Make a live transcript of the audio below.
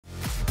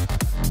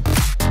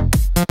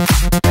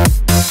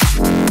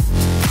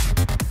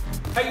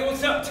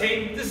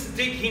team, this is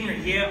Deacon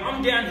here.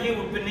 I'm down here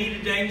with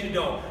Bonita Danger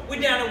Doll. We're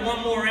down at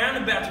one more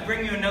round, about to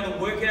bring you another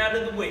workout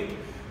of the week.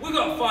 We've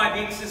got 5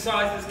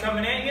 exercises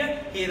coming at you.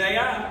 Here they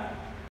are.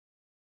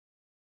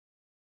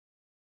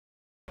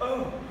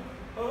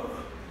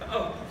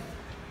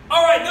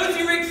 Alright, those are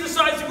your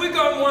exercises. We're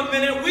going 1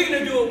 minute. We're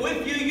going to do it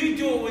with you. You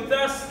do it with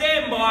us.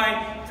 Stand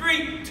by.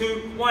 3,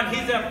 2, 1.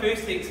 Here's our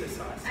first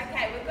exercise.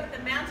 Okay, we've got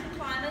the mountain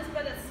climbers,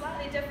 but it's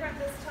slightly different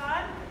this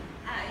time.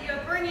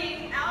 You're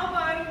bringing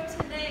elbow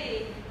to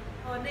knee,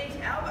 or knee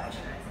to elbow,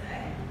 should I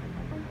say.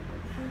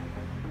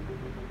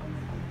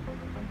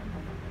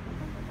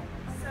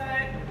 So,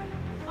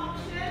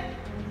 option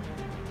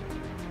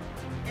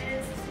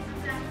is to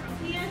come down from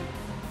here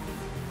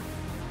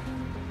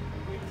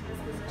into this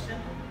position.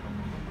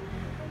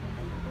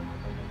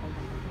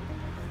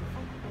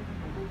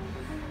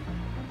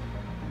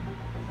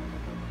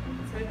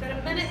 So we've got a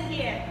minute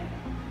here.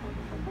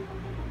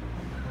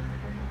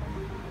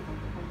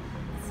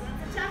 This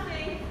one's a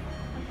toughie.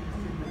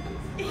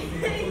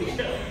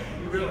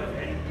 You realise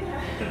that?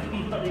 Yeah.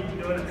 I'm not even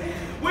doing it.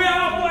 We're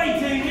halfway,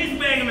 team. Let's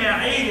bang them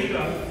out. Here you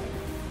go.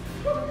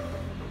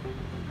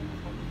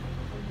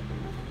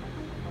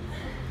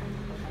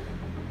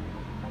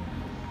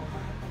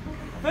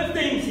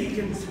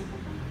 Seconds.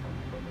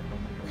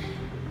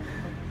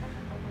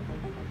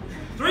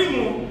 3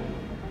 more.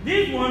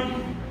 This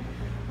one.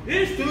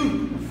 This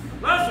 2.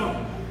 Last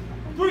one.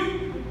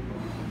 3.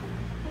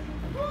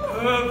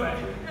 Perfect.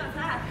 Not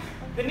bad.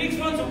 The next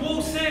one's a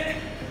wall set.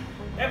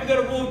 Have we got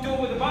a wall? Do it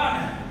with a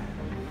partner.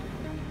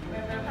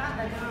 We've got a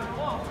partner doing a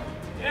wall.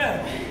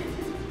 Yeah.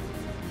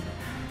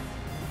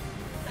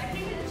 So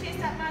keeping the chest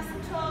up nice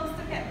and tall,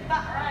 stick that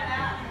butt right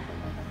out.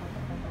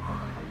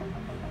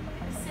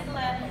 Settle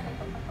in.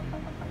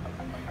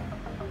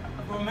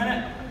 For a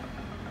minute.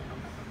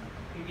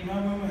 You know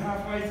when we're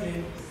halfway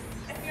through.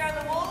 If you're on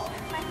the wall,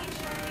 making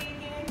sure you're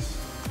getting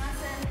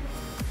nice and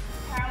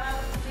parallel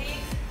with the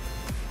legs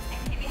and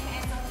keep your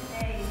hands on the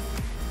knees.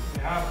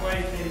 We're halfway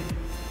through.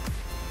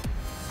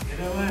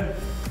 Settle in.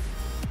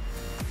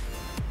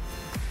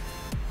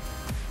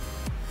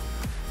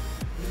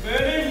 You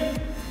burning?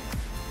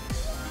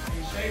 Are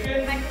you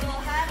shaking? Make it a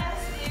little harder,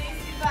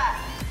 squeeze your butt.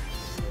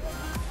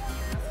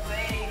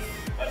 Squeeze.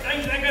 About 10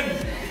 seconds.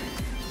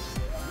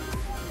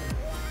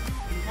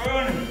 Keep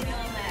burning.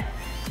 Feeling that.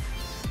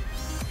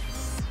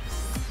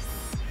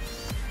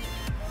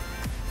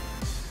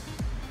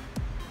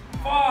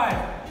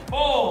 5,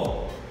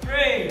 4, 3,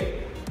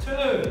 2,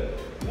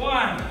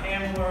 1,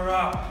 and we're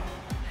up.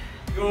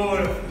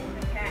 Beautiful.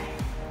 Okay.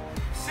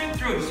 Sit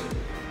throughs.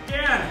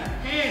 Down,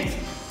 hands,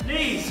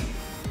 knees.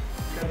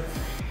 Go.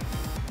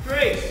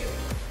 3,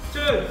 2,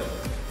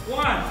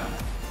 1.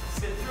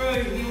 Sit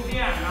through, heel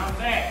down, arm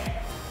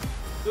back.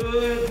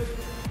 Good.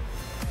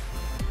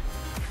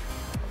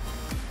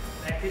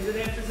 Back into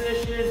that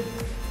position.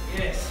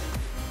 Yes.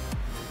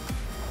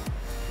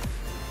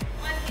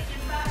 One, get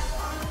your butt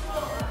on the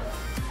floor.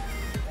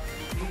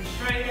 Keep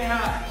straight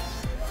out.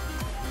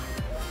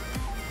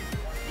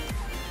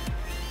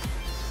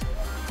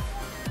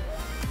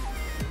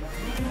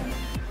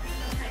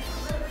 Okay,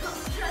 a little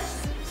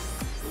concentration.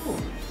 Ooh.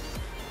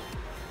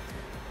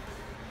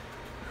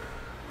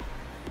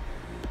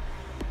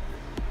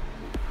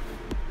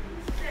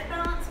 That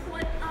balance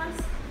point,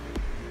 nice.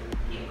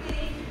 Keep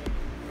the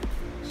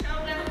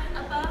shoulder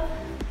above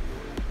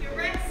your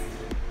wrist.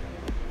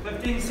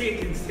 15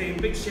 seconds, team.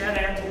 Big shout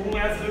out to all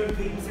our Zoom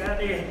peeps out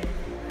there.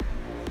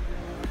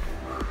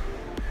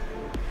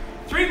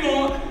 3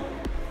 more.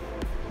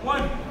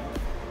 1,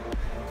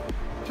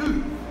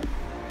 2,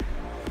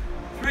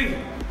 3.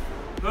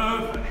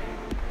 Perfect.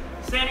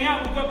 Standing up,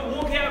 we've got the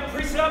walkout,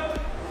 press up.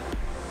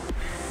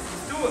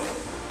 Let's do it.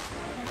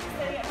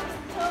 Steady up nice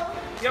and tall.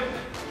 Yep.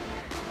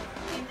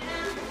 Keep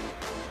down.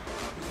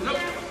 Press it up.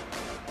 Down.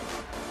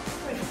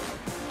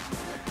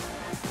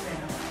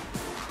 Stand up.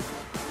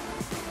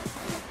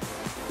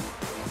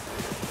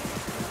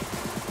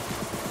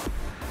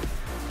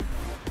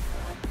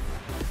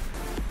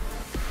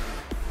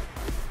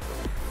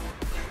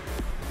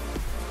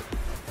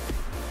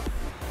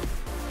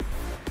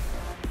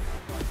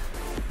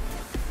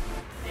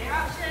 Their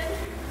option.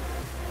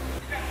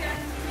 Drop down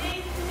to your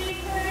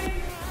knees, move.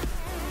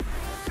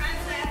 Try and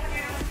stay up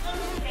around as long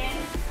as you can.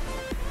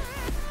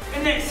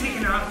 And that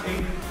second up,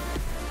 team.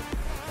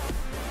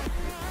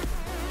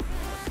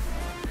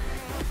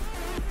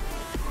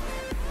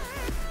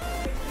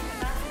 Keep it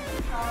nice and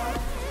controlled.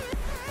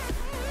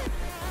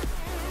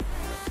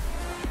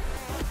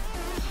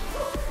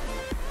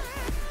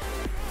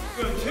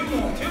 Good. 2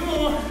 more. 2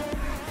 more.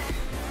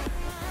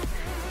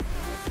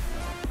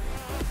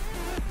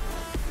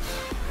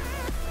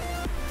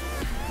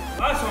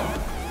 Last one.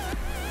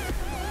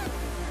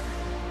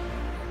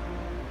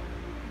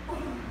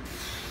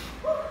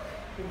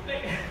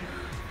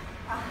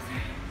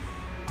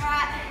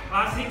 Alright,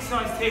 Last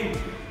exercise, team.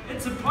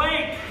 It's a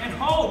plank and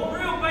hold,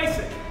 real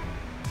basic.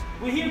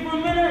 We're here for a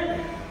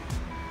minute.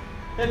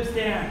 Hips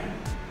down.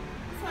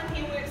 this one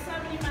here works so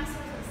many muscles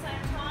at the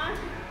same time.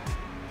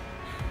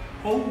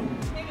 Hold.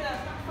 Maybe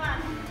that's not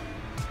fun.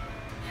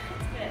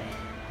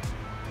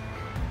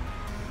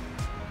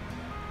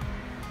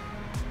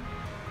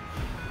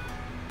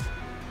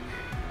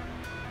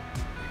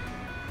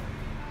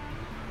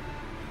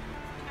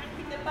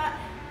 butt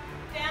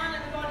down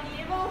at the body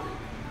level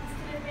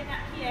instead of being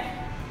up here.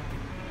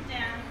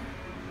 Down.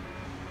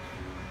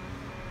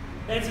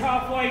 That's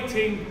halfway,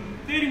 team.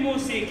 30 more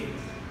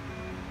seconds.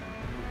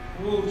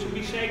 Oh, should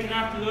be shaking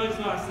after those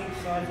last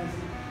exercises.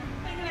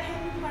 Think of a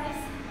happy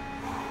place.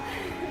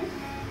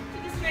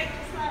 To distract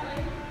you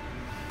slightly.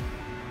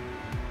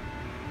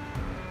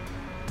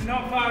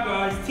 Not far,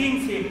 guys.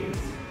 10 seconds.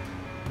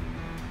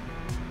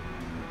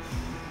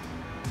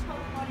 Hold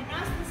the body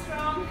nice and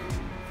strong.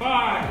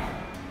 5,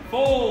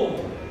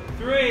 4,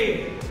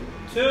 3,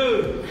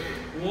 2,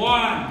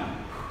 1.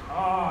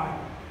 Oh.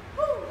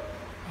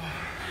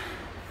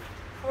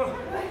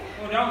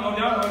 Well done, well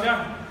done, well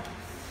done.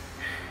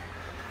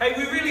 Hey,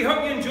 we really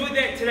hope you enjoyed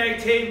that today,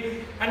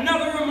 team.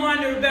 Another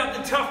reminder about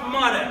the Tough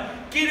Mudder.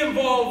 Get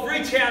involved,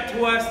 reach out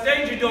to us,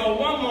 Danger Doll,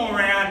 one more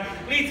round.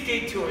 Let's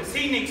get to it.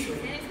 See you next week.